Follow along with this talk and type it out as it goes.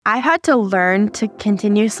I had to learn to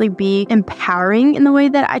continuously be empowering in the way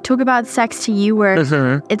that I talk about sex to you, where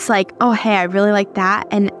it's like, oh, hey, I really like that.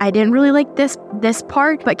 And I didn't really like this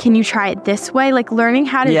part, but can you try it this way? Like learning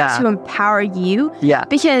how to empower you. Yeah.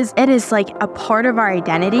 Because it is like a part of our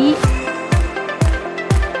identity.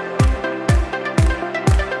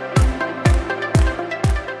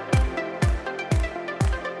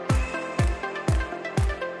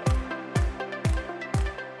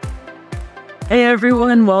 Hey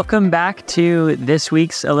everyone, welcome back to this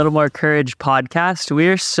week's A Little More Courage podcast. We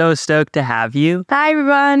are so stoked to have you. Hi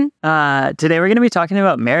everyone. Today we're going to be talking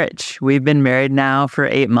about marriage. We've been married now for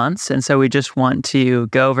 8 months, and so we just want to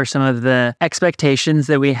go over some of the expectations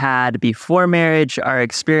that we had before marriage, our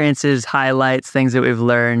experiences, highlights, things that we've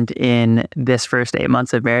learned in this first 8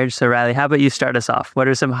 months of marriage. So Riley, how about you start us off? What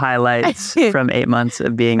are some highlights from 8 months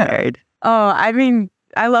of being married? Oh, I mean,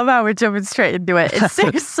 I love how we're jumping straight into it. It's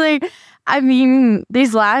seriously... I mean,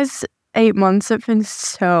 these last 8 months have been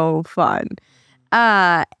so fun.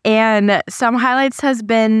 And some highlights has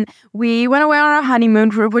been, we went away on our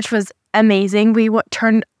honeymoon, which was amazing. We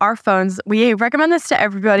turned our phones, we recommend this to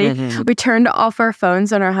everybody. We turned off our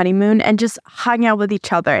phones on our honeymoon and just hung out with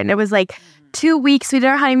each other. And it was like 2 weeks. We did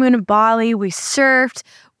our honeymoon in Bali. We surfed.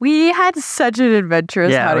 We had such an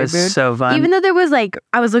adventurous honeymoon. Yeah, it was so fun. Even though there was like,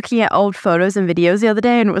 I was looking at old photos and videos the other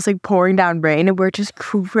day and it was like pouring down rain and we're just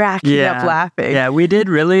cracking up laughing. Yeah, we did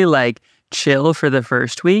really like chill for the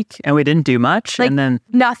first week and we didn't do much. Like, and then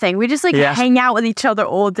nothing. We just like hang out with each other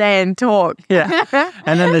all day and talk. Yeah.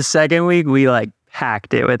 And then the second week, we like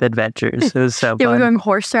hacked it with adventures. It was so fun. Yeah, we were going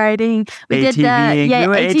horse riding. We ATVing. We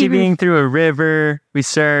went ATVing through a river. We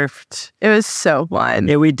surfed. It was so fun.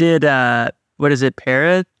 Yeah, we did, what is it,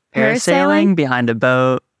 parasailing behind a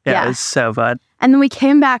boat. Yeah, it was so fun. And then we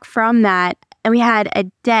came back from that and we had a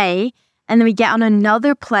day and then we get on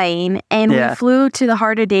another plane and we flew to the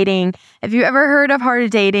Heart of Dating. If you ever heard of Heart of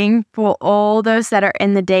Dating, for all those that are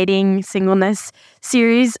in the dating singleness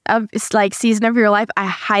series of it's like season of your life, I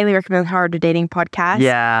highly recommend the Heart of Dating podcast.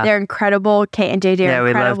 Yeah. They're incredible. Kate and JJ are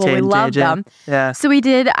incredible. We love them. Yeah. So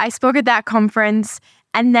I spoke at that conference.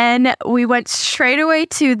 And then we went straight away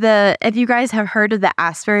to if you guys have heard of the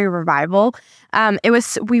Asbury Revival,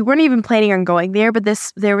 we weren't even planning on going there, but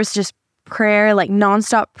there was just prayer, like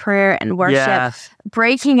nonstop prayer and worship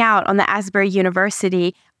breaking out on the Asbury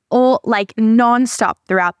University, all like nonstop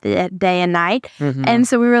throughout the day and night. And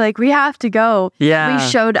so we were like, we have to go. Yeah.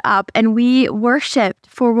 We showed up and we worshiped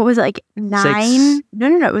for what was it, like 9?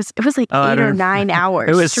 No. It was like 8 or 9 hours.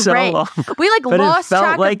 It was straight. so long. We like but lost track of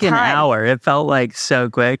time. It felt like an hour. It felt like so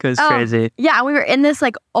quick. It was crazy. Yeah, we were in this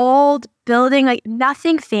like old building, like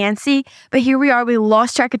nothing fancy. But here we are. We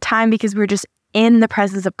lost track of time because we were just in the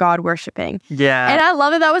presence of God worshing. Yeah. And I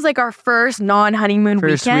love it. That was like our first non-honeymoon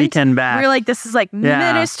weekend back. We were like, this is like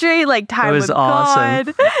ministry, like time with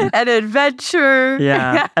awesome. God, and adventure.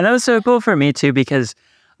 Yeah. And that was so cool for me too, because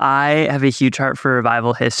I have a huge heart for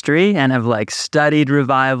revival history and have like studied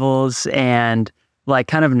revivals and like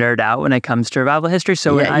kind of nerd out when it comes to revival history.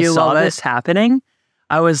 So when I saw this happening,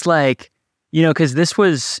 I was like, you know, because this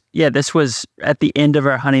was at the end of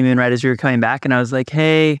our honeymoon, right as we were coming back. And I was like,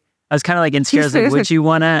 hey, I was kind of like insecure. I was like, would you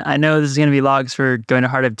want to, I know this is going to be logs for going to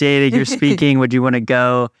Heart of Dating. You're speaking. Would you want to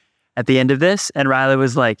go at the end of this? And Riley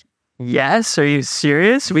was like, yes. Are you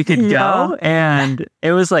serious? We could go. And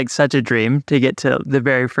it was like such a dream to get to the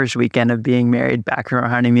very first weekend of being married back from our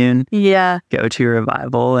honeymoon. Yeah. Go to a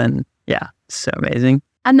revival. And so amazing.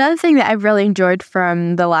 Another thing that I've really enjoyed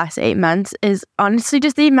from the last 8 months is honestly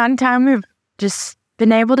just the amount of time we've just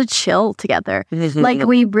been able to chill together. Like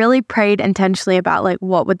we really prayed intentionally about like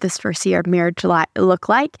what would this first year of marriage look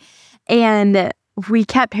like, and we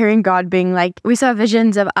kept hearing God being like, we saw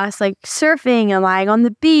visions of us like surfing and lying on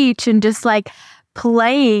the beach and just like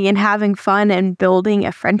playing and having fun and building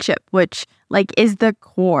a friendship, which like is the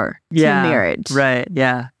core to marriage. Right.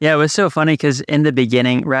 Yeah. It was so funny because in the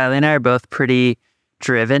beginning, Riley and I are both pretty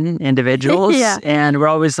driven individuals and we're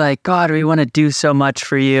always like, God, we want to do so much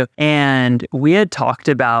for you. And we had talked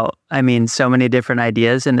about, I mean, so many different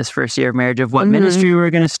ideas in this first year of marriage of what ministry we were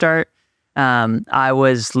going to start. I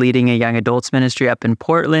was leading a young adults ministry up in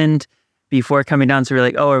Portland before coming down. So we were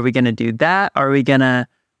like, oh, are we going to do that? Are we going to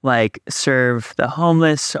like serve the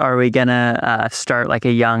homeless? Are we going to start like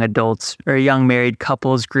a young adults or a young married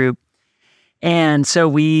couples group? And so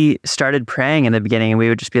we started praying in the beginning and we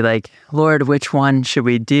would just be like, Lord, which one should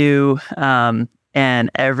we do? And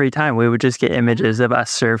every time we would just get images of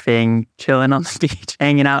us surfing, chilling on the beach,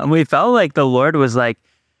 hanging out. And we felt like the Lord was like,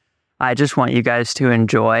 I just want you guys to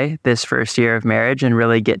enjoy this first year of marriage and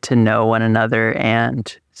really get to know one another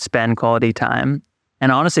and spend quality time.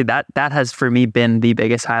 And honestly, that has for me been the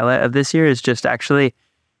biggest highlight of this year, is just actually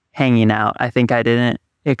hanging out. I think I didn't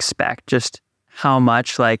expect just how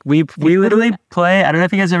much, like we literally play. I don't know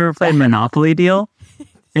if you guys ever played Monopoly Deal.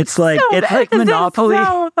 It's like Monopoly,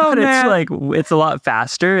 but it's a lot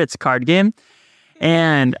faster. It's a card game.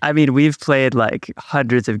 And I mean, we've played like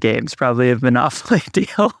hundreds of games probably of Monopoly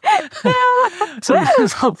Deal.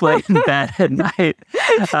 Sometimes I'll play in bed at night.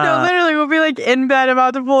 No, literally, we'll be like in bed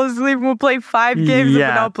about to fall asleep and we'll play 5 games of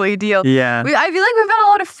Monopoly Deal. Yeah. I feel like we've had a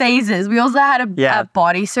lot of phases. We also had a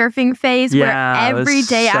body surfing phase where every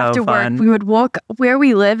day after work, we would walk, where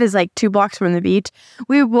we live is like 2 blocks from the beach.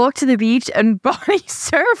 We would walk to the beach and body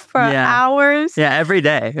surf for hours. Yeah, every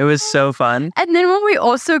day. It was so fun. And then when we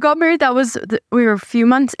also got married, we were a few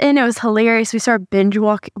months in. It was hilarious. We started binge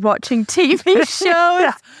watching TV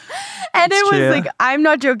shows. And it was like, I'm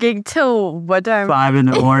not joking, till what time? 5 in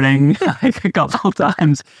the morning, like a couple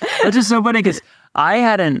times. It's just so funny because I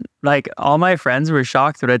hadn't, like, all my friends were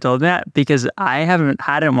shocked when I told them that, because I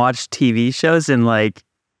hadn't watched TV shows in like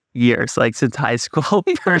years, like since high school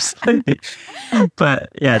personally. But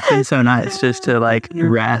yeah, it's been so nice just to like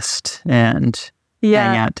rest and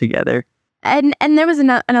hang out together. And there was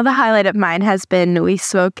another highlight of mine has been, we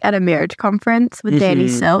spoke at a marriage conference with Danny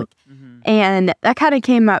Silk. And that kind of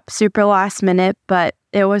came up super last minute, but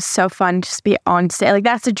it was so fun just to be on stage. Like,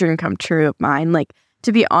 that's a dream come true of mine, like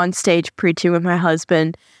to be on stage preaching with my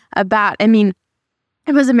husband about, I mean,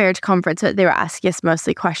 it was a marriage conference, but they were asking us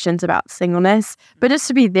mostly questions about singleness. But just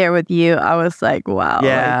to be there with you, I was like, wow.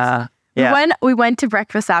 Yeah. When we went to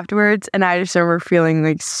breakfast afterwards, and I just remember feeling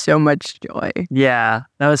like so much joy. Yeah,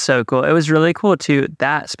 that was so cool. It was really cool too.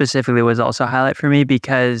 That specifically was also a highlight for me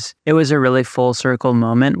because it was a really full circle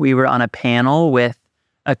moment. We were on a panel with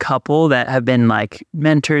a couple that have been like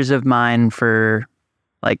mentors of mine for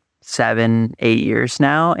like 7-8 years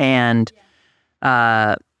now. And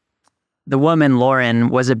the woman, Lauren,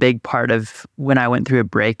 was a big part of when I went through a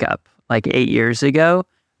breakup like 8 years ago.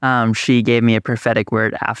 She gave me a prophetic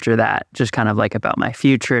word after that, just kind of like about my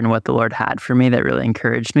future and what the Lord had for me that really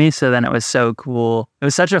encouraged me. So then it was so cool. It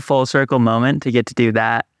was such a full circle moment to get to do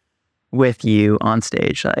that with you on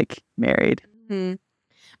stage, like married. Mm-hmm.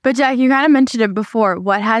 But Jack, you kind of mentioned it before.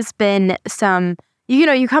 What has been some,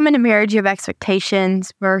 you come into marriage, you have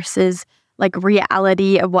expectations versus like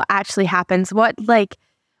reality of what actually happens. What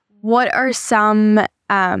are some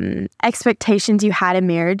expectations you had in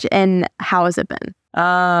marriage, and how has it been?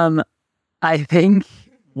 I think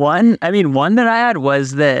one that I had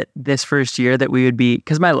was that this first year that we would be,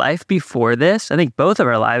 because my life before this, I think both of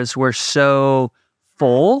our lives were so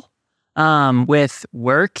full, with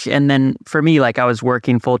work. And then for me, like I was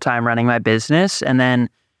working full time running my business, and then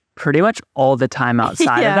pretty much all the time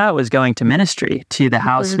outside of that was going to ministry, to the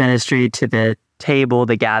house ministry, to the table,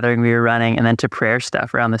 the gathering we were running, and then to prayer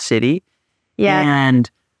stuff around the city. Yeah. And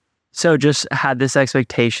so just had this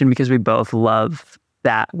expectation, because we both love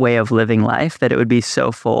that way of living life, that it would be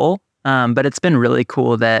so full. But it's been really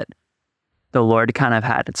cool that the Lord kind of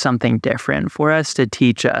had something different for us to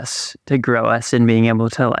teach us, to grow us in being able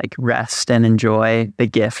to like rest and enjoy the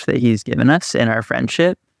gift that He's given us in our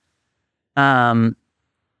friendship. And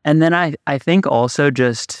then I think also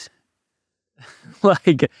just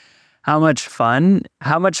like how much fun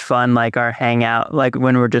like our hangout, like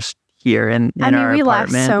when we're just here in our we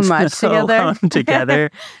apartment, laugh so much together.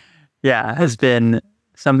 Yeah, has been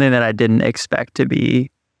something that I didn't expect to be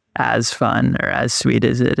as fun or as sweet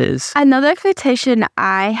as it is. Another expectation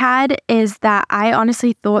I had is that I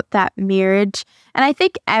honestly thought that marriage, and I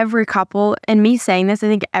think every couple, and me saying this, I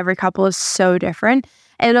think every couple is so different.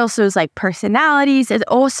 It also is like personalities. It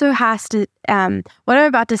also has to, what I'm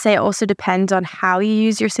about to say also depends on how you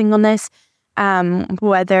use your singleness,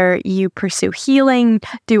 whether you pursue healing,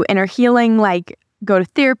 do inner healing, like go to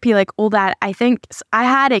therapy, like all that. I think I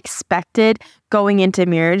had expected going into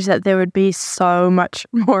marriage that there would be so much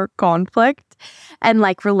more conflict and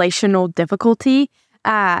like relational difficulty.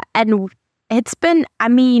 And it's been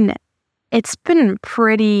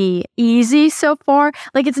pretty easy so far.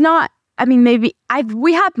 Like it's not, maybe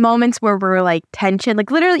we had moments where we're like tension,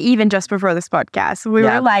 like literally even just before this podcast, we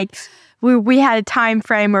were like, we had a time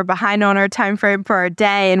frame, we're behind on our time frame for our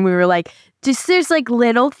day, and we were like, just there's like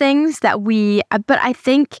little things that but I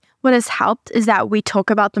think what has helped is that we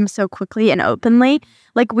talk about them so quickly and openly.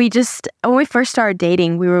 Like when we first started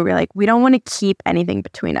dating, we were like, we don't want to keep anything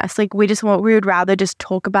between us. Like we would rather just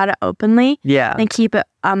talk about it openly and keep it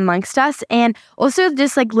amongst us. And also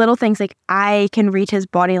just like little things, like I can read his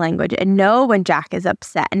body language and know when Jack is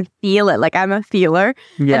upset and feel it. Like I'm a feeler.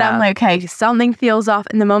 And I'm like, okay, something feels off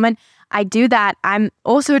in the moment. I do that, I'm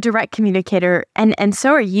also a direct communicator, and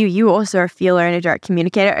so are you. You also are a feeler and a direct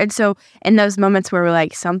communicator. And so in those moments where we're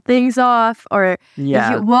like, something's off, or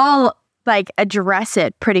we'll like address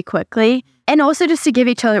it pretty quickly. And also just to give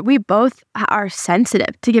each other, we both are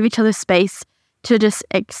sensitive to give each other space to just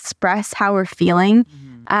express how we're feeling.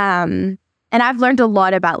 And I've learned a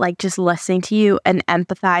lot about like just listening to you and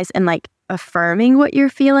empathize and like affirming what you're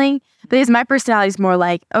feeling, because my personality is more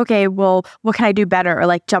like, okay, well, what can I do better, or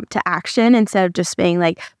like jump to action instead of just being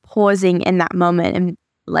like pausing in that moment and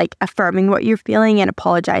like affirming what you're feeling and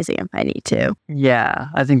apologizing if I need to. Yeah,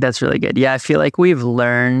 I think that's really good. Yeah, I feel like we've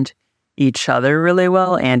learned each other really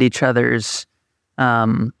well and each other's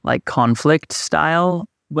like conflict style.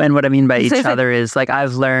 And what I mean by each other is like,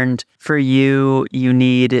 I've learned for you, you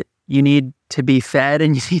need to be fed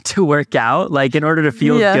and you need to work out, like in order to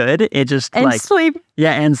feel good. It just and like sleep.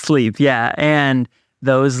 Yeah, and sleep. Yeah. And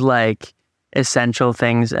those like essential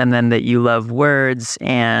things. And then that you love words,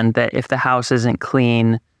 and that if the house isn't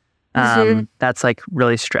clean, that's like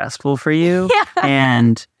really stressful for you. Yeah.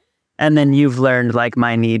 And then you've learned like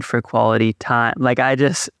my need for quality time. Like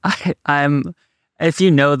I'm, if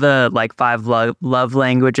you know the like 5 love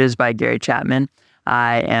languages by Gary Chapman,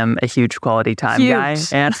 I am a huge quality time guy,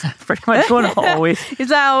 and I pretty much want to always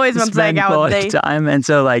spend quality time. And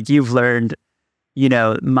so like you've learned, you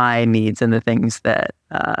know, my needs and the things that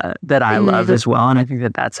I love as well. And I think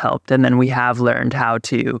that that's helped. And then we have learned how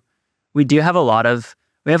to, we have a lot of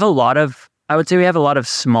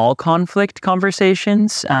small conflict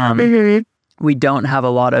conversations. We don't have a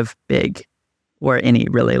lot of big or any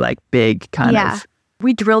really like big kind of.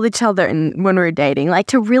 We drilled each other when we were dating, like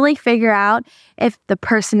to really figure out if the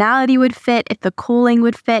personality would fit, if the cooling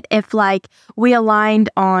would fit, if like we aligned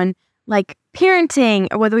on like parenting,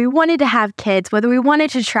 or whether we wanted to have kids, whether we wanted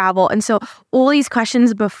to travel. And so all these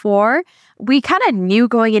questions before, we kind of knew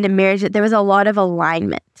going into marriage that there was a lot of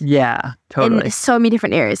alignment. Yeah, totally. In so many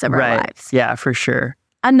different areas of our lives. Yeah, for sure.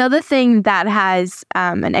 Another thing that has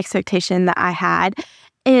an expectation that I had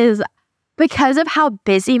is, because of how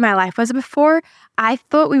busy my life was before, I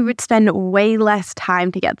thought we would spend way less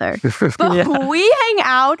time together. But we hang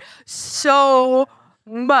out so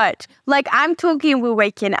much. Like, I'm talking, we're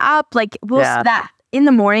waking up, like, that in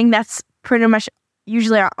the morning, that's pretty much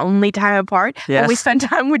usually our only time apart. Yes. When we spend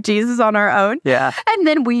time with Jesus on our own. Yeah. And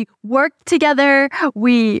then we work together.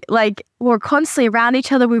 We're constantly around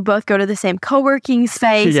each other. We both go to the same co-working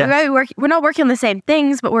space. Yes. We're not working on the same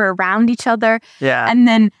things, but we're around each other. Yeah. And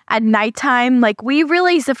then at nighttime, like we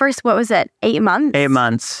realized the first, 8 months? 8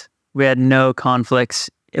 months. We had no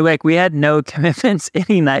conflicts. Like we had no commitments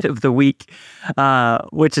any night of the week,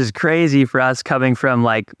 which is crazy for us coming from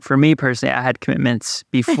like, for me personally, I had commitments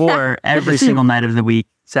before every single night of the week,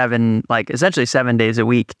 essentially 7 days a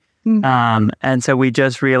week. And so we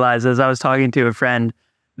just realized, as I was talking to a friend,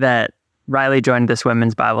 that Riley joined this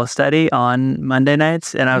women's Bible study on Monday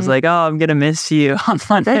nights. And I was like, oh, I'm going to miss you on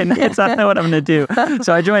Monday nights. I don't know what I'm going to do.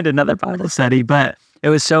 So I joined another Bible study, but it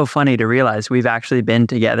was so funny to realize we've actually been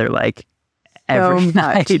together like every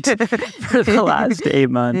night for the last 8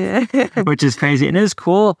 months, which is crazy. And it was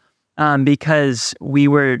cool because we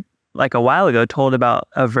were like a while ago told about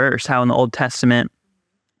a verse, how in the Old Testament,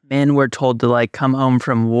 men were told to like come home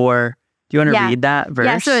from war. Do you want to read that verse?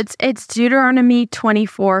 Yeah, so it's Deuteronomy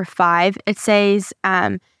 24:5. It says,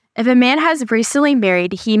 if a man has recently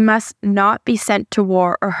married, he must not be sent to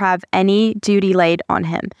war or have any duty laid on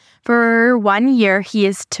him. For 1 year, he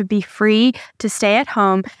is to be free to stay at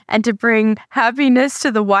home and to bring happiness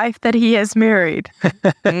to the wife that he has married.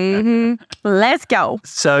 Let's go.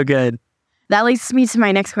 So good. That leads me to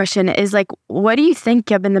my next question is like, what do you think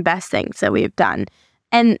have been the best things that we've done?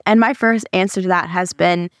 And my first answer to that has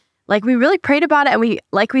been, like, we really prayed about it, and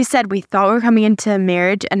we said, we thought we were coming into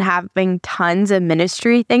marriage and having tons of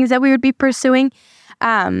ministry things that we would be pursuing.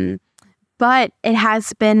 But it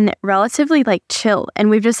has been relatively like chill, and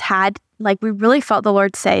we've just had, like, we really felt the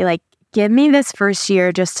Lord say, like, give me this first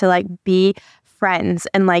year just to like be friends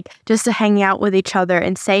and like just to hang out with each other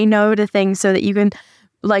and say no to things so that you can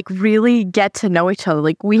like really get to know each other.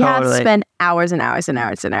 Like we have spent hours and hours and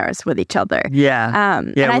hours and hours with each other. Yeah.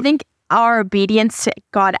 And I think our obedience to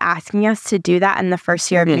God asking us to do that in the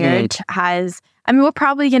first year of marriage we're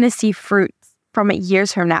probably going to see fruits from it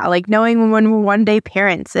years from now. Like knowing when we're one day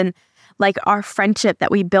parents, and like our friendship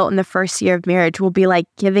that we built in the first year of marriage will be like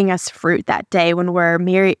giving us fruit that day when we're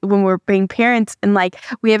married, when we're being parents, and like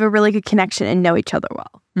we have a really good connection and know each other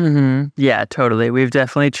well. Yeah, totally. We've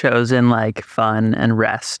definitely chosen like fun and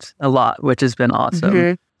rest a lot, which has been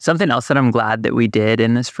awesome. Something else that I'm glad that we did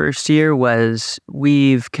in this first year was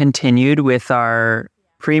we've continued with our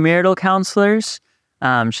premarital counselors.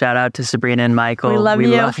 Shout out to Sabrina and Michael. We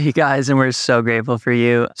love you guys, and we're so grateful for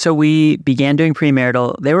you. So we began doing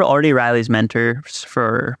premarital. They were already Riley's mentors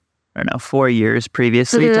for, 4 years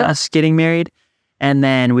previously to us getting married. And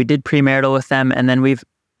then we did premarital with them. And then we've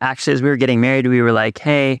actually, as we were getting married, we were like,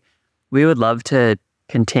 hey, we would love to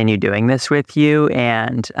continue doing this with you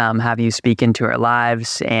and have you speak into our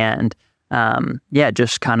lives and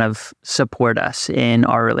just kind of support us in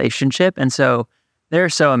our relationship. And so they're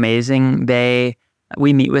so amazing.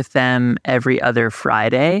 We meet with them every other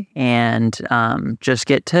Friday and just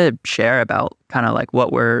get to share about kind of like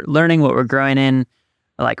what we're learning, what we're growing in,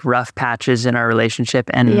 like rough patches in our relationship,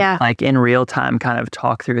 and like in real time kind of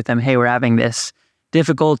talk through with them, hey, we're having this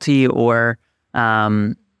difficulty, or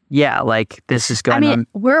like this is going on.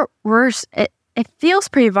 It feels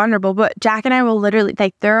pretty vulnerable, but Jack and I will literally,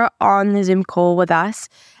 like, they're on the Zoom call with us,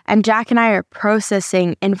 and Jack and I are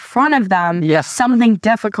processing in front of them something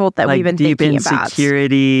difficult that we've been thinking about. Deep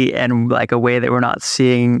insecurity and like a way that we're not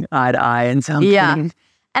seeing eye to eye and something. Yeah. And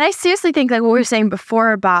I seriously think, like what we were saying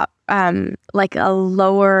before about like a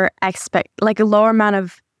lower amount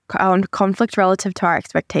of conflict relative to our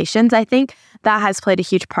expectations, I think that has played a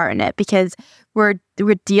huge part in it, because we're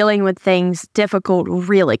dealing with things difficult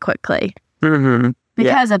really quickly.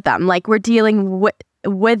 Because of them. Like, we're dealing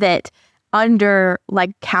with it under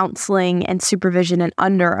like counseling and supervision and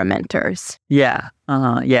under our mentors.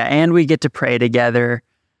 And we get to pray together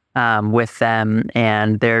with them,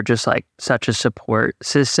 and they're just like such a support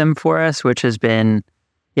system for us, which has been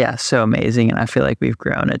so amazing. And I feel like we've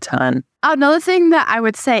grown a ton. Another thing that I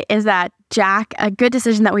would say is that Jack, a good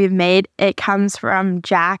decision that we've made, it comes from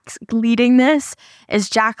Jack's leading this, is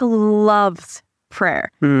Jack loves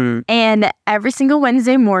prayer. And every single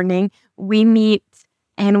Wednesday morning we meet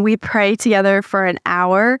and we pray together for an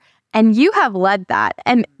hour, and you have led that.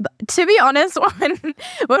 And to be honest, when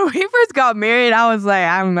we first got married, I was like,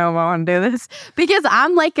 I don't know if I want to do this, because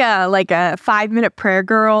I'm like a 5-minute prayer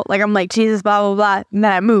girl. Like, I'm like, Jesus, blah blah blah, and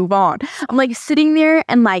then I move on. I'm like sitting there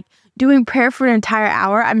and like doing prayer for an entire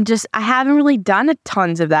hour. I haven't really done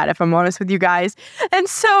tons of that, if I'm honest with you guys. And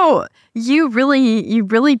so you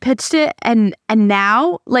really pitched it, and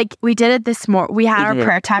now, like, we did it this morning. We had our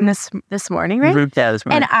prayer time this morning, right? Yeah, this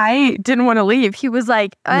morning. And I didn't want to leave. He was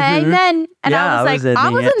like, amen. And I was like, I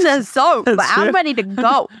was in the zone, but I'm ready to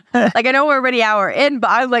go. Like, I know we're already an hour in, but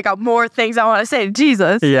I like more things I want to say to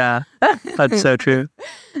Jesus. Yeah, that's so true.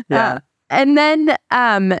 Yeah. And then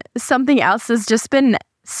something else has just been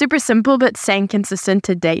super simple, but staying consistent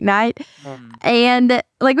to date night. And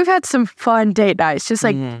like, we've had some fun date nights, just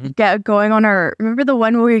like going on remember the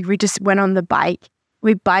one where we just went on the bike?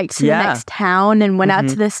 We biked to the next town and went out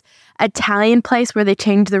to this Italian place where they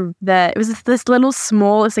changed it was this little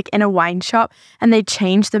small, it's like in a wine shop, and they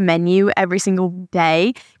changed the menu every single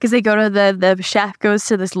day, because they go to the chef goes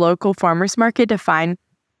to this local farmer's market to find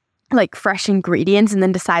like fresh ingredients and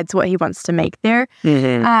then decides what he wants to make there.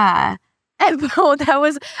 That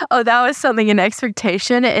was something, an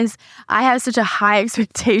expectation, is I have such a high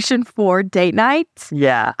expectation for date nights.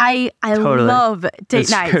 Yeah. I totally love date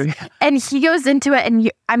nights. True. And he goes into it,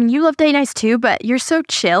 and you love date nights too, but you're so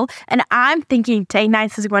chill. And I'm thinking date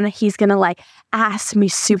nights is when he's going to like ask me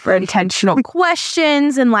super intentional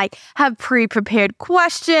questions and like have pre-prepared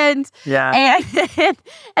questions. Yeah.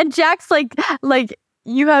 And Jack's like,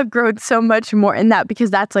 you have grown so much more in that, because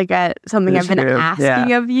that's like something I've been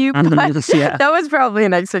asking of you. But that was probably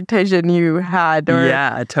an expectation you had.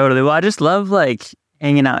 Yeah, totally. Well, I just love like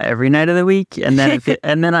hanging out every night of the week. And then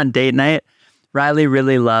and then on date night, Riley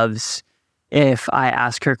really loves if I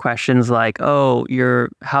ask her questions like, oh,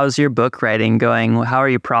 how's your book writing going? How are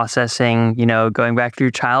you processing, going back to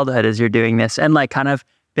your childhood as you're doing this? And like kind of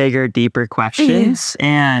bigger, deeper questions.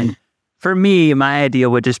 And for me, my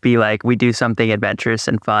ideal would just be like, we do something adventurous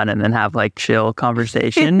and fun and then have like chill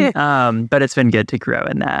conversation. But it's been good to grow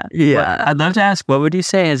in that. Yeah. I'd love to ask, what would you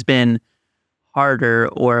say has been harder,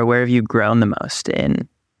 or where have you grown the most in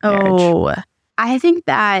marriage? I think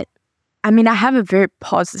that, I have a very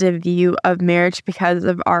positive view of marriage because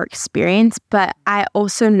of our experience, but I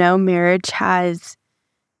also know marriage has,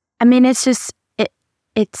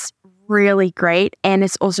 it's really great, and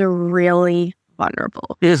it's also really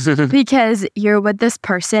vulnerable because you're with this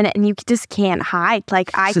person and you just can't hide. Like,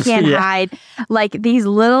 I can't hide like these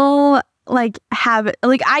little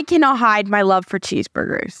I cannot hide my love for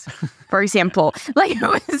cheeseburgers, for example. Like,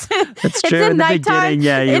 it's true. in nighttime.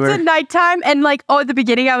 It's at nighttime, and like, at the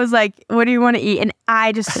beginning I was like, what do you want to eat? And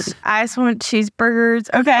I just want cheeseburgers,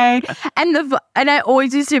 okay? And I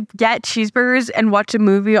always used to get cheeseburgers and watch a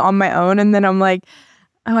movie on my own, and then I'm like,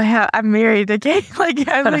 I'm married again. Like,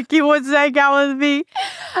 I'm like, he wants to hang out with me.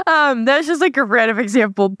 That's just like a random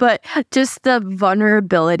example, but just the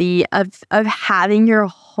vulnerability of having your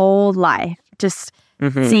whole life just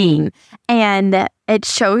seen, and it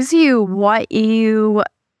shows you what you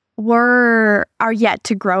are yet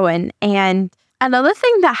to grow in. And another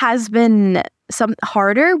thing that has been some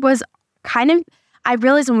harder was I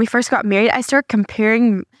realized when we first got married, I started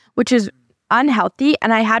comparing, which is unhealthy.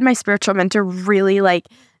 And I had my spiritual mentor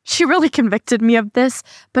she really convicted me of this,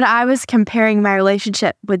 but I was comparing my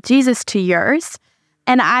relationship with Jesus to yours.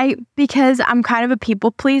 And because I'm kind of a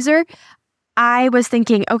people pleaser, I was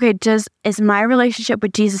thinking, okay, is my relationship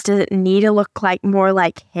with Jesus, does it need to look like more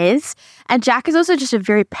like his? And Jack is also just a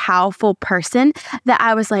very powerful person that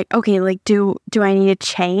I was like, okay, like, do I need to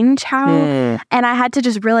change how? And I had to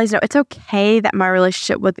just realize, no, it's okay that my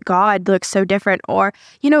relationship with God looks so different. Or,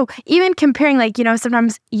 even comparing,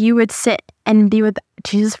 sometimes you would sit and be with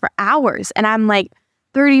Jesus for hours, and I'm like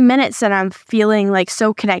 30 minutes and I'm feeling like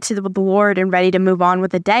so connected with the Lord and ready to move on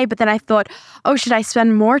with the day. But then I thought, oh, should I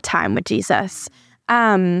spend more time with Jesus?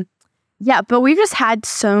 But we've just had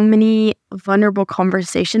so many vulnerable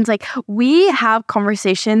conversations. Like, we have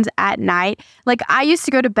conversations at night. Like, I used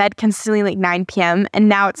to go to bed consistently like 9 p.m. and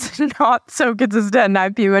now it's not so consistent at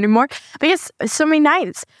 9 p.m. anymore. Because so many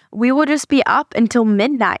nights we will just be up until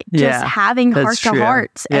midnight, just having heart to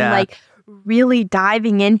hearts and like really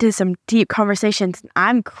diving into some deep conversations.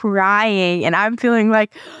 I'm crying and I'm feeling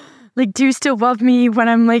like, do you still love me when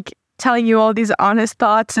I'm like telling you all these honest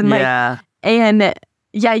thoughts? And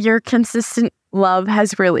your consistent love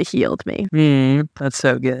has really healed me. That's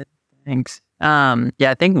so good. Thanks.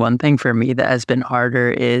 I think one thing for me that has been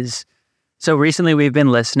harder is, so recently we've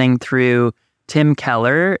been listening through Tim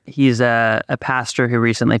Keller. He's a pastor who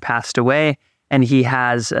recently passed away. And he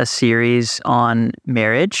has a series on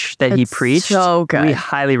marriage that he preached. So good. We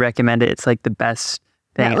highly recommend it. It's like the best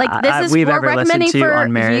thing we've ever listened to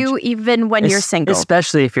on marriage. You, even when you're single,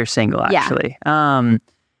 especially if you're single, actually.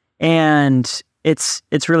 And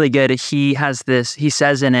it's really good. He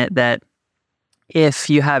says in it that if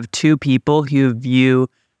you have two people who view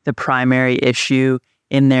the primary issue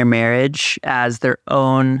in their marriage as their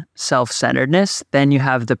own self-centeredness, then you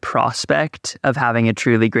have the prospect of having a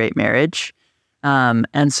truly great marriage.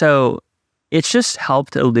 And so it's just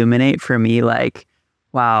helped illuminate for me, like,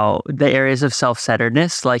 wow, the areas of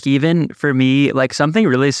self-centeredness, like even for me, like something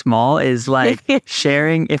really small is like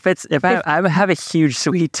sharing, if I have a huge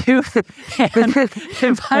sweet tooth and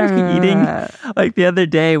if I'm eating, like the other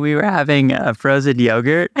day we were having frozen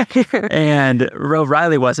yogurt and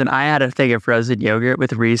Riley wasn't, I had a thing of frozen yogurt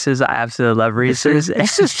with Reese's. I absolutely love Reese's. And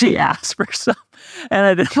so she asked for some and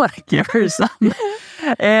I didn't want to give her some.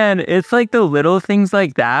 And it's like the little things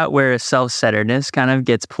like that where self-centeredness kind of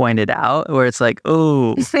gets pointed out, where it's like,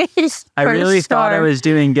 oh, I really thought I was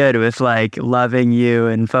doing good with like loving you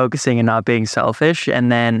and focusing and not being selfish.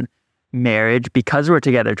 And then marriage, because we're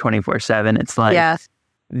together 24/7, it's like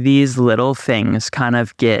these little things kind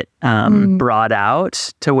of get brought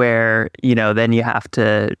out to where, then you have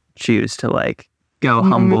to choose to like go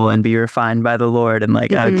humble and be refined by the Lord and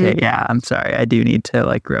like, okay, yeah, I'm sorry, I do need to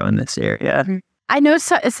like grow in this area. I know it's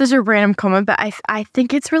such a random comment, but I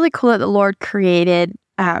think it's really cool that the Lord created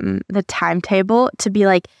the timetable to be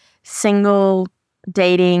like single,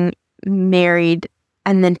 dating, married,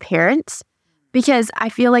 and then parents, because I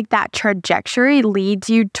feel like that trajectory leads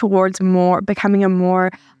you towards becoming a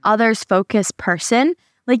more others-focused person.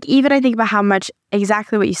 Like, even I think about how much,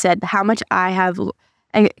 exactly what you said, how much I have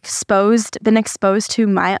been exposed to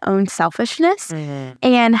my own selfishness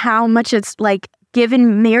and how much it's like,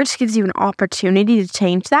 marriage gives you an opportunity to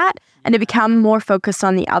change that and to become more focused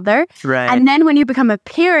on the other. Right. And then when you become a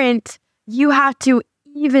parent, you have to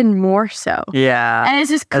even more so. Yeah. And it's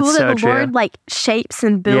just cool that the Lord like shapes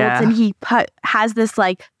and builds and he has this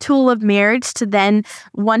like tool of marriage to then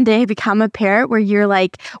one day become a parent where you're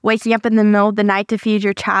like waking up in the middle of the night to feed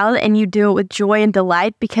your child and you do it with joy and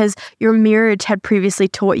delight because your marriage had previously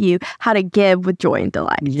taught you how to give with joy and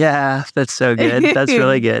delight. Yeah, that's so good. That's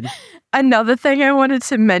really good. Another thing I wanted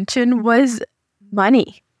to mention was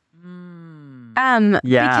money.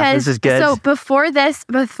 Because, this is good. So before this,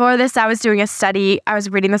 I was doing a study. I was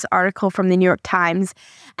reading this article from the New York Times,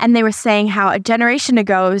 and they were saying how a generation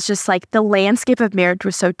ago, it was just like the landscape of marriage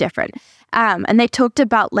was so different. And they talked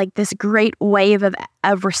about like this great wave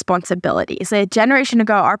of responsibilities. A generation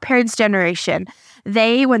ago, our parents' generation,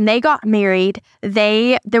 when they got married,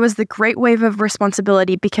 there was the great wave of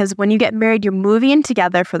responsibility because when you get married, you're moving in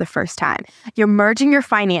together for the first time. You're merging your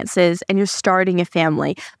finances and you're starting a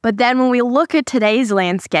family. But then when we look at today's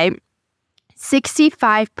landscape,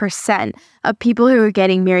 65% of people who are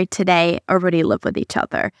getting married today already live with each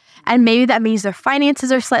other. And maybe that means their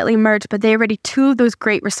finances are slightly merged, but they already two of those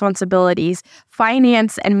great responsibilities,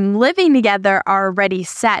 finance and living together, are already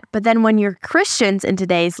set. But then when you're Christians in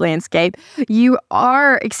today's landscape, you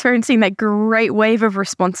are experiencing that great wave of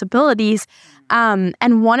responsibilities.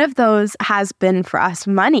 And one of those has been for us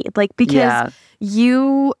money, like because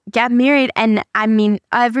you get married, and I mean,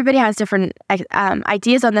 everybody has different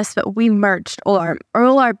ideas on this, but we merged all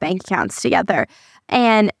our bank accounts together,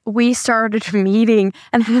 and we started meeting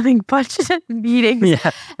and having budget meetings.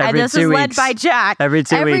 Yeah, and this was led by Jack every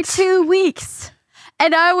 2 weeks.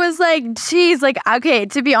 And I was like, geez, like, okay,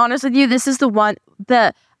 to be honest with you, this is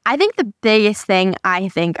I think the biggest thing I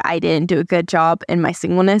think I didn't do a good job in my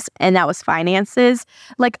singleness, and that was finances.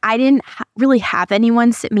 Like, I didn't really have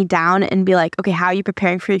anyone sit me down and be like, okay, how are you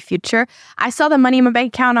preparing for your future? I saw the money in my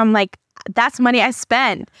bank account. I'm like, that's money I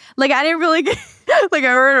spend. Like, I didn't really, I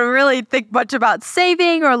didn't really think much about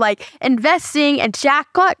saving or like investing. And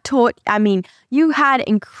Jack got taught, I mean, you had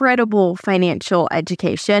incredible financial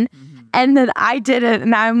education. Mm-hmm. And then I didn't.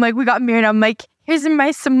 And I'm like, we got married. I'm like, here's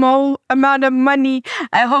my small amount of money.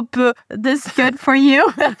 I hope this is good for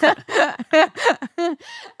you. But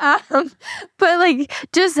like,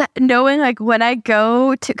 just knowing like when I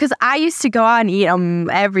go to, because I used to go out and eat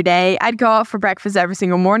every day. I'd go out for breakfast every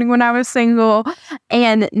single morning when I was single.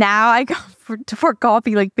 And now I go for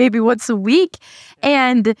coffee like maybe once a week.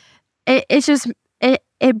 And it's just,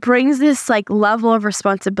 it brings this like level of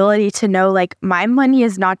responsibility to know like my money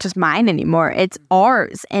is not just mine anymore. It's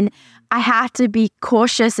ours. And I have to be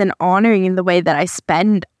cautious and honoring in the way that I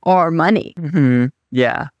spend our money. Mm-hmm.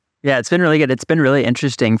 Yeah. Yeah, it's been really good. It's been really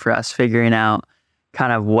interesting for us figuring out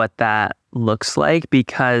kind of what that looks like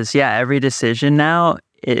because, every decision now,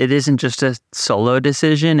 it isn't just a solo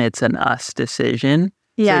decision, it's an us decision.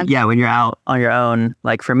 Yeah. So, when you're out on your own,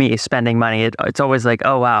 like for me, spending money, it's always like,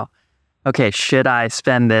 oh, wow, okay, should I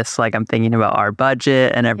spend this? Like I'm thinking about our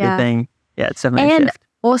budget and everything. Yeah, it's definitely a shift.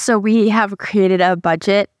 Also, we have created a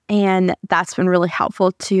budget, and that's been really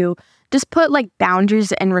helpful to just put like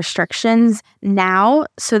boundaries and restrictions now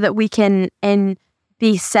so that we can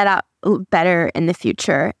be set up better in the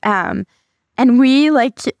future. And we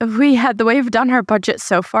had the way we've done our budget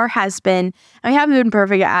so far has been, we haven't been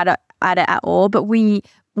perfect at it at all, but we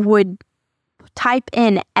would type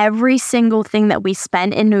in every single thing that we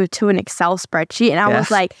spend into an Excel spreadsheet. And I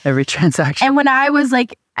was like, every transaction. And when I was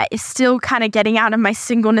like, still kind of getting out of my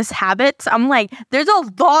singleness habits, I'm like, there's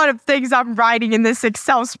a lot of things I'm writing in this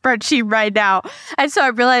Excel spreadsheet right now. And so I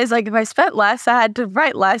realized like if I spent less, I had to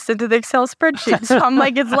write less into the Excel spreadsheet. So I'm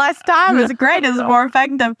like, it's less time, it's great, it's more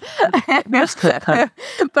effective.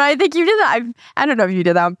 But I think you did that. I don't know if you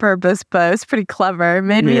did that on purpose, but it was pretty clever. It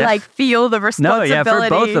made me like feel the responsibility. No, for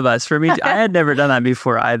both of us. For me, I had never done that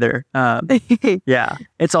before either.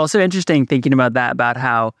 It's also interesting thinking about that, about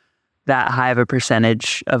how that high of a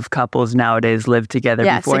percentage of couples nowadays live together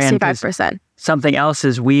beforehand. 65%. Something else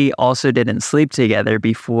is we also didn't sleep together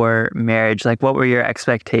before marriage. Like, what were your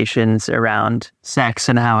expectations around sex,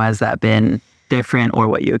 and how has that been different or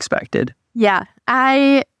what you expected? Yeah,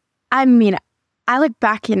 I mean, I look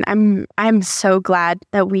back and I'm so glad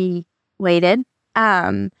that we waited.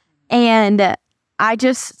 And I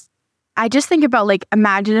just think about like,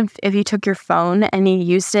 imagine if you took your phone and you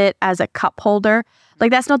used it as a cup holder. Like,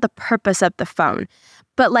 that's not the purpose of the phone.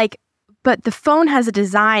 But the phone has a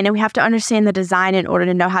design, and we have to understand the design in order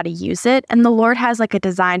to know how to use it. And the Lord has like a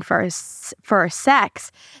design for our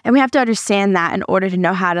sex, and we have to understand that in order to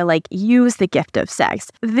know how to like use the gift of sex.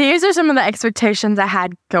 These are some of the expectations I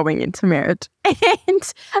had going into marriage.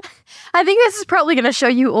 And I think this is probably going to show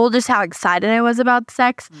you all just how excited I was about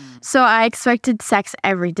sex. So I expected sex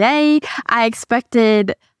every day. I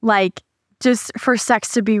expected like just for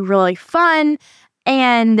sex to be really fun.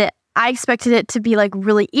 And I expected it to be like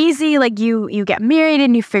really easy. Like you get married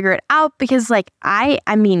and you figure it out, because like I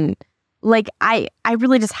really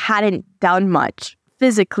just hadn't done much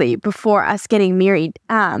physically before us getting married.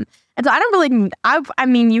 And so I don't really, I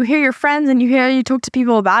mean, you hear your friends and you talk to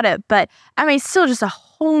people about it, but I mean, it's still just a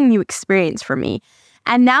whole new experience for me.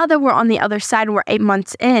 And now that we're on the other side, we're 8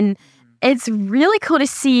 months in, it's really cool to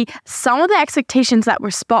see some of the expectations that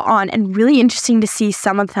were spot on, and really interesting to see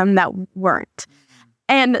some of them that weren't.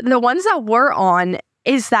 And the ones that were on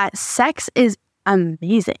is that sex is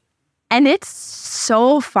amazing. And it's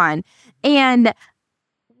so fun. And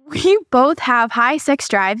we both have high sex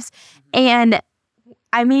drives. And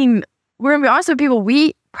I mean, we're going to be honest with people,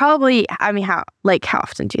 we probably, how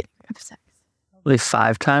often do you have sex? Probably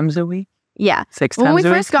 5 times a week. Yeah. 6 when times we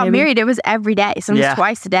a week, first got maybe? married, it was every day, sometimes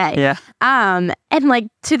twice a day. Yeah. And like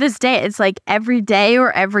to this day, it's like every day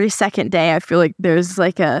or every second day, I feel like there's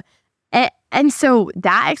like and so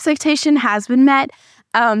that expectation has been met.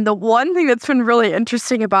 The one thing that's been really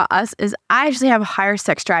interesting about us is I actually have a higher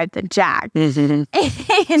sex drive than Jack. And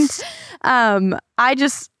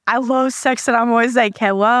I love sex, and I'm always like,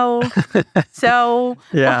 hello. So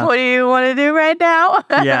what do you want to do right now?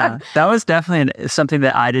 Yeah, that was definitely something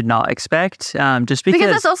that I did not expect. Just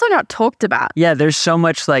because that's also not talked about. Yeah, there's so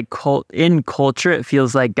much like in culture, it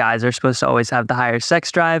feels like guys are supposed to always have the higher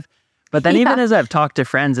sex drive. But then even as I've talked to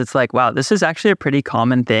friends, it's like, wow, this is actually a pretty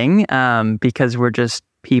common thing because we're just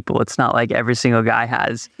people. It's not like every single guy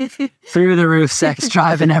has through the roof sex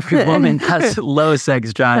drive and every woman has low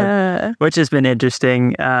sex drive, which has been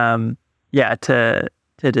interesting, to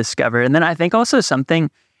discover. And then I think also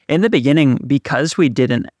something in the beginning, because we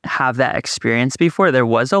didn't have that experience before, there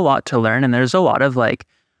was a lot to learn, and there's a lot of like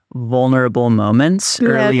vulnerable moments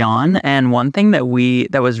early on. And one thing that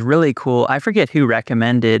was really cool, I forget who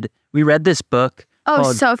recommended, we read this book.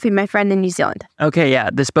 Sophie, my friend in New Zealand. Okay, yeah.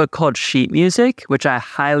 This book called Sheet Music, which I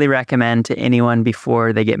highly recommend to anyone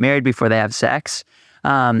before they get married, before they have sex.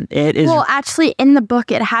 It is... Well, actually, in the book,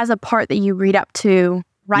 it has a part that you read up to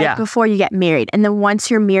before you get married. And then once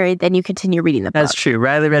you're married, then you continue reading the book. That's true.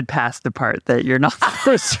 Riley read past the part that you're not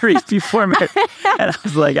supposed to read before marriage. And I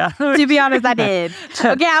was like, I don't know. To be honest, I did.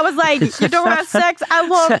 Okay, I was like, you're talking about sex? I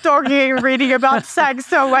love talking and reading about sex.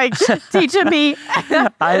 So, like, teaching me.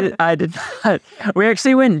 I did not. We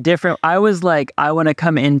actually went different. I was like, I want to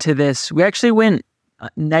come into this. We actually went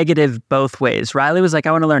negative both ways. Riley was like,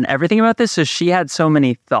 I want to learn everything about this. So she had so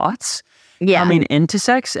many thoughts coming into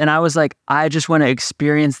sex. And I was like, I just want to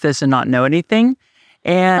experience this and not know anything.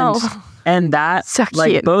 And and that, so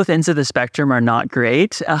like, cute. both ends of the spectrum are not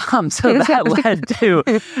great. So that led to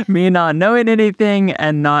me not knowing anything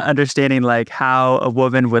and not understanding, like, how a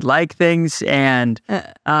woman would like things. And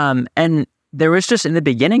there was just, in the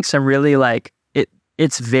beginning, some really, like,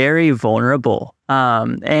 it's very vulnerable.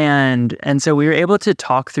 And so we were able to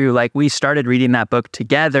talk through, like, we started reading that book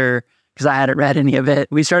together because I hadn't read any of it.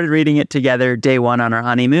 We started reading it together day one on our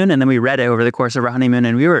honeymoon, and then we read it over the course of our honeymoon,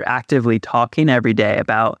 and we were actively talking every day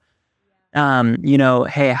about,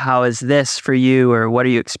 hey, how is this for you, or what are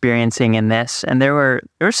you experiencing in this? And there were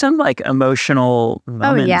some, like, emotional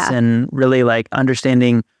moments and really, like,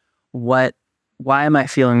 understanding why am I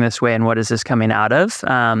feeling this way and what is this coming out of?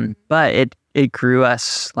 But it grew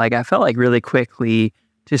us, like, I felt like really quickly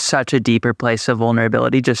to such a deeper place of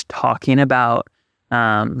vulnerability, just talking about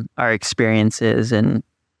our experiences. And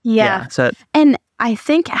and I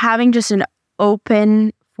think having just an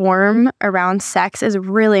open forum around sex is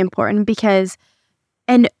really important because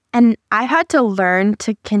and I've had to learn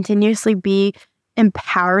to continuously be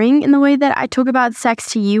empowering in the way that I talk about sex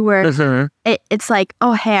to you, where it's like,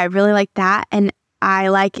 oh, hey, I really like that, and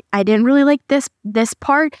I didn't really like this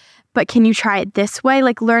part, but can you try it this way?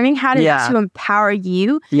 Like, learning how to empower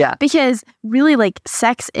you. Yeah. Because really, like,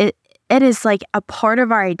 sex, it is like a part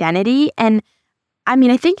of our identity. And I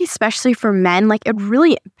mean, I think especially for men, like, it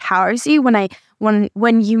really empowers you when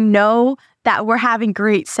you know that we're having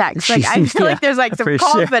great sex. Like, I feel like there's, like, some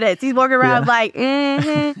confidence. He's walking around like,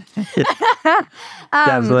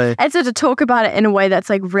 Definitely. And so to talk about it in a way that's,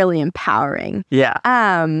 like, really empowering. Yeah.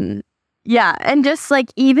 Yeah, and just,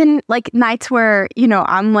 like, even, like, nights where,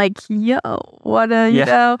 I'm like,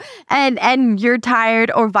 yo, and you're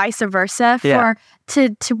tired, or vice versa.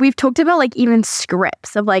 We've talked about, like, even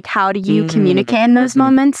scripts of, like, how do you communicate in those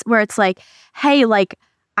moments where it's like, hey, like,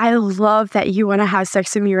 I love that you want to have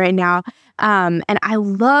sex with me right now, and I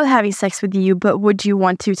love having sex with you, but would you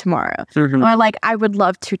want to tomorrow? Or, like, I would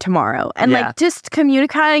love to tomorrow. And like, just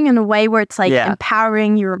communicating in a way where it's, like,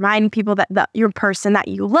 empowering, you're reminding people that you're a person, that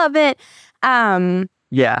you love it.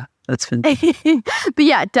 That's fantastic. But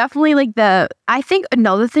yeah, definitely, like, I think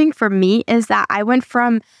another thing for me is that I went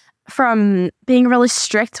from being really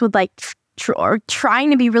strict with, like, or trying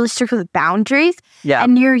to be really strict with boundaries. Yeah.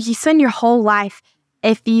 And you spend your whole life,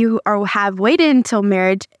 if you have waited until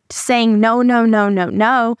marriage, saying no, no, no, no,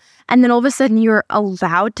 no, and then all of a sudden you're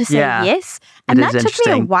allowed to say yes. And that took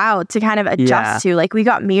me a while to kind of adjust to. Like, we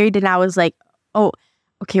got married and I was like, oh,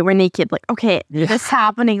 okay, we're naked. Like, okay, this is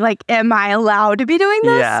happening. Like, am I allowed to be doing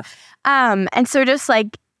this? Yeah. And so just,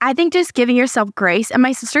 like, I think just giving yourself grace. And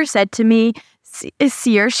my sister said to me,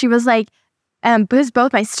 Seer, she was like, because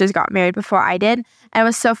both my sisters got married before I did. And it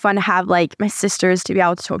was so fun to have like my sisters to be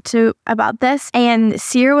able to talk to about this. And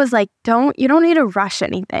Sierra was like, you don't need to rush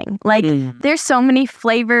anything. Like there's so many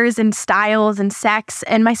flavors and styles and sex.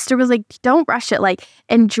 And my sister was like, don't rush it. Like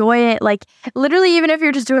enjoy it. Like literally, even if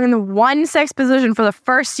you're just doing the one sex position for the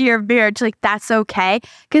first year of marriage, like that's okay.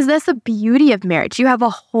 Because that's the beauty of marriage. You have a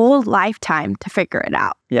whole lifetime to figure it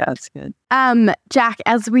out. Yeah, that's good. Jack,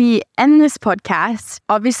 as we end this podcast,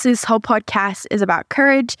 obviously this whole podcast is about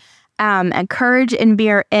courage, and courage in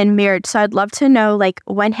marriage. So I'd love to know, like,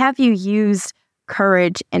 when have you used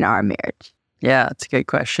courage in our marriage? Yeah, that's a good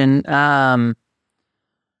question. I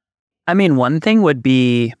mean, one thing would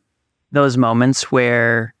be those moments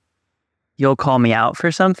where you'll call me out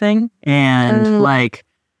for something and like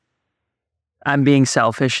I'm being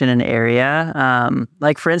selfish in an area.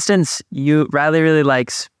 Like for instance, Riley really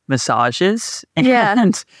likes massages,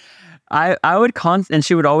 and I would and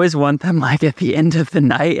she would always want them like at the end of the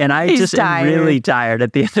night, and I just am really tired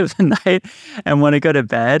at the end of the night and want to go to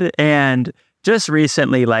bed. And just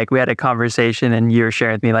recently, like we had a conversation, and you were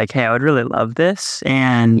sharing with me like, hey, I would really love this,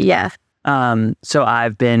 and so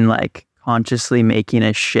I've been like consciously making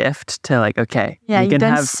a shift to like, okay, you can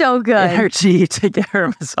have so good energy to get her a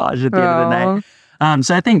massage at the end of the night.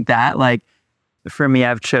 So I think that like for me,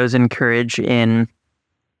 I've chosen courage in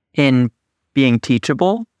being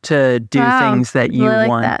teachable to do things that you really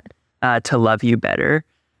want to love you better.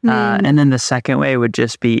 And then the second way would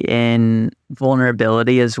just be in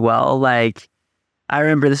vulnerability as well. Like I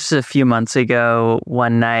remember this was a few months ago.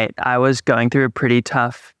 One night I was going through a pretty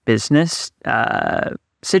tough business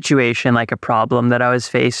situation, like a problem that I was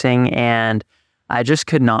facing, and I just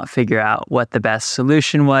could not figure out what the best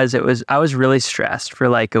solution was. I was really stressed for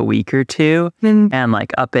like a week or two and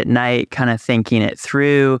like up at night kind of thinking it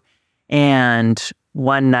through. And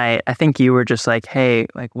one night, I think you were just like, hey,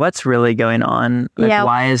 like what's really going on? Like,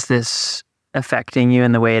 why is this affecting you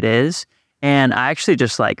in the way it is? And I actually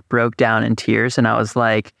just like broke down in tears, and I was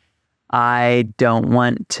like, I don't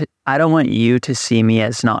want you to see me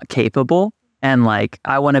as not capable. And like,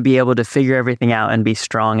 I want to be able to figure everything out and be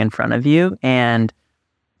strong in front of you. And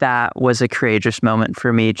that was a courageous moment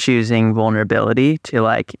for me, choosing vulnerability to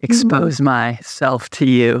like expose myself to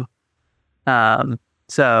you.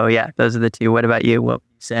 So yeah, those are the two. What about you? What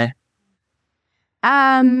would you say?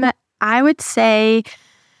 I would say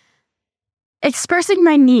expressing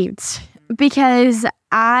my needs, because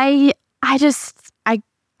I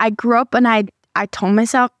grew up and I told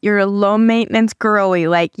myself, you're a low maintenance girly.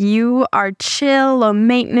 Like you are chill, low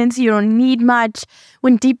maintenance. You don't need much.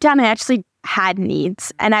 When deep down I actually had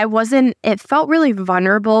needs, and it felt really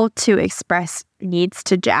vulnerable to express needs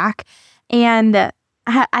to Jack. And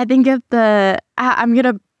I think of I'm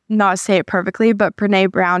going to not say it perfectly, but Brene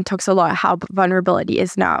Brown talks a lot how vulnerability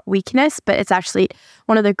is not weakness, but it's actually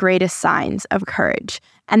one of the greatest signs of courage.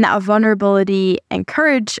 And that vulnerability and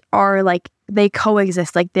courage are like, they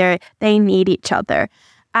coexist, like they need each other.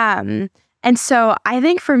 And so I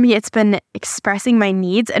think for me, it's been expressing my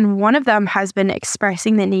needs. And one of them has been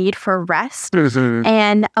expressing the need for rest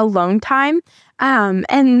and alone time.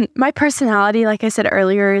 And my personality, like I said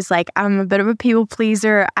earlier, is like, I'm a bit of a people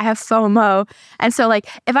pleaser. I have FOMO. And so like,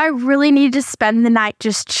 if I really need to spend the night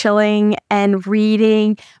just chilling and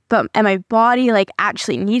reading, and my body like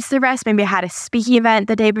actually needs the rest, maybe I had a speaking event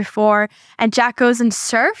the day before and Jack goes and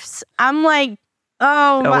surfs, I'm like,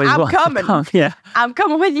 I'm coming. I'm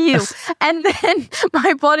coming with you. And then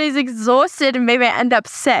my body's exhausted and maybe I end up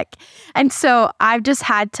sick. And so I've just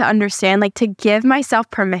had to understand, like, to give myself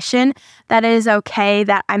permission that it is okay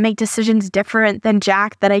that I make decisions different than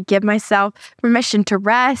Jack, that I give myself permission to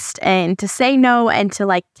rest and to say no and to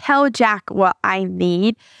like tell Jack what I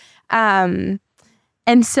need. And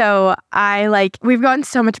so we've gotten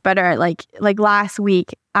so much better. Like last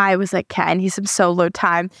week, I was like, Ken, he's some solo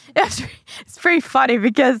time. It's pretty funny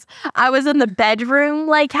because I was in the bedroom,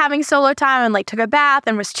 like having solo time and like took a bath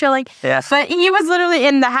and was chilling. Yeah. But he was literally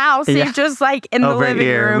in the house. He was just like in the living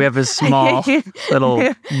room. We have a small little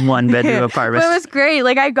one bedroom apartment. But it was great.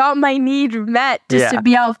 Like I got my need met just to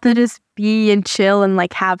be able to just be and chill and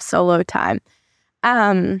like have solo time.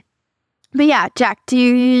 But yeah, Jack,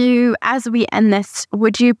 as we end this,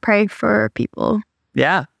 would you pray for people?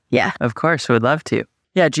 Yeah. Yeah. Of course. Would love to.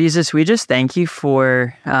 Yeah, Jesus, we just thank you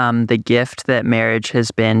for the gift that marriage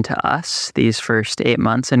has been to us these first 8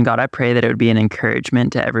 months. And God, I pray that it would be an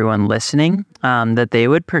encouragement to everyone listening, that they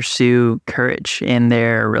would pursue courage in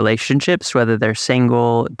their relationships, whether they're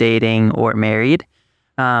single, dating, or married.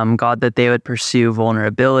 God, that they would pursue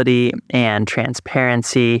vulnerability and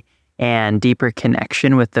transparency and deeper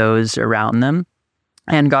connection with those around them.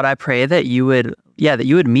 And God, I pray that you would that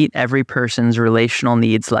you would meet every person's relational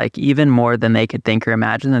needs, like even more than they could think or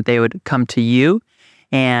imagine, that they would come to you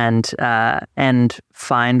and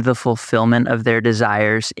find the fulfillment of their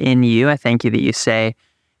desires in you. I thank you that you say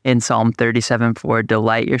in Psalm 37:4,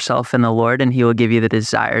 delight yourself in the Lord and he will give you the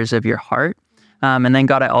desires of your heart. And then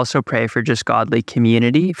God, I also pray for just godly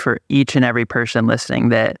community for each and every person listening,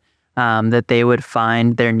 that they would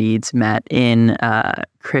find their needs met in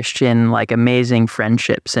Christian, like amazing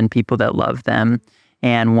friendships and people that love them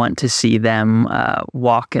and want to see them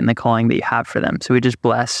walk in the calling that you have for them. So we just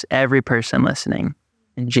bless every person listening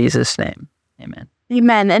in Jesus' name. Amen.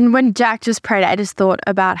 Amen. And when Jack just prayed, I just thought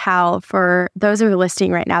about how for those who are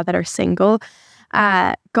listening right now that are single,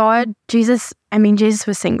 Jesus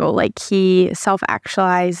was single. Like he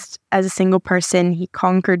self-actualized as a single person. He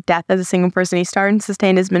conquered death as a single person. He started and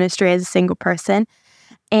sustained his ministry as a single person.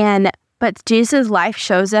 But Jesus' life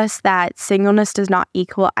shows us that singleness does not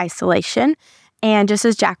equal isolation. And just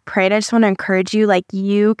as Jack prayed, I just want to encourage you, like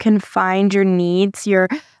you can find your needs, your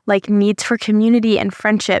like needs for community and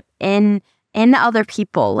friendship in other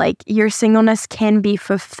people. Like your singleness can be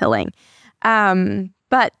fulfilling.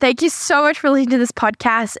 But thank you so much for listening to this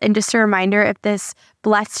podcast. And just a reminder, if this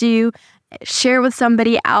blessed you, share with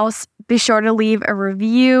somebody else. Be sure to leave a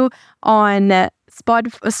review on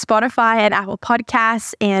Spotify and Apple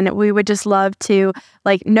Podcasts. And we would just love to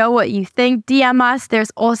know what you think. DM us.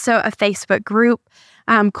 There's also a Facebook group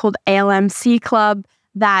called ALMC Club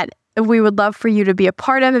that we would love for you to be a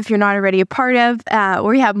part of if you're not already a part of.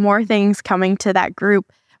 We have more things coming to that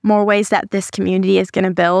group, more ways that this community is going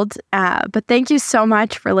to build. But thank you so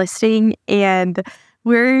much for listening. And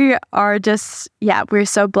we're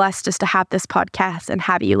so blessed just to have this podcast and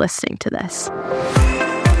have you listening to this.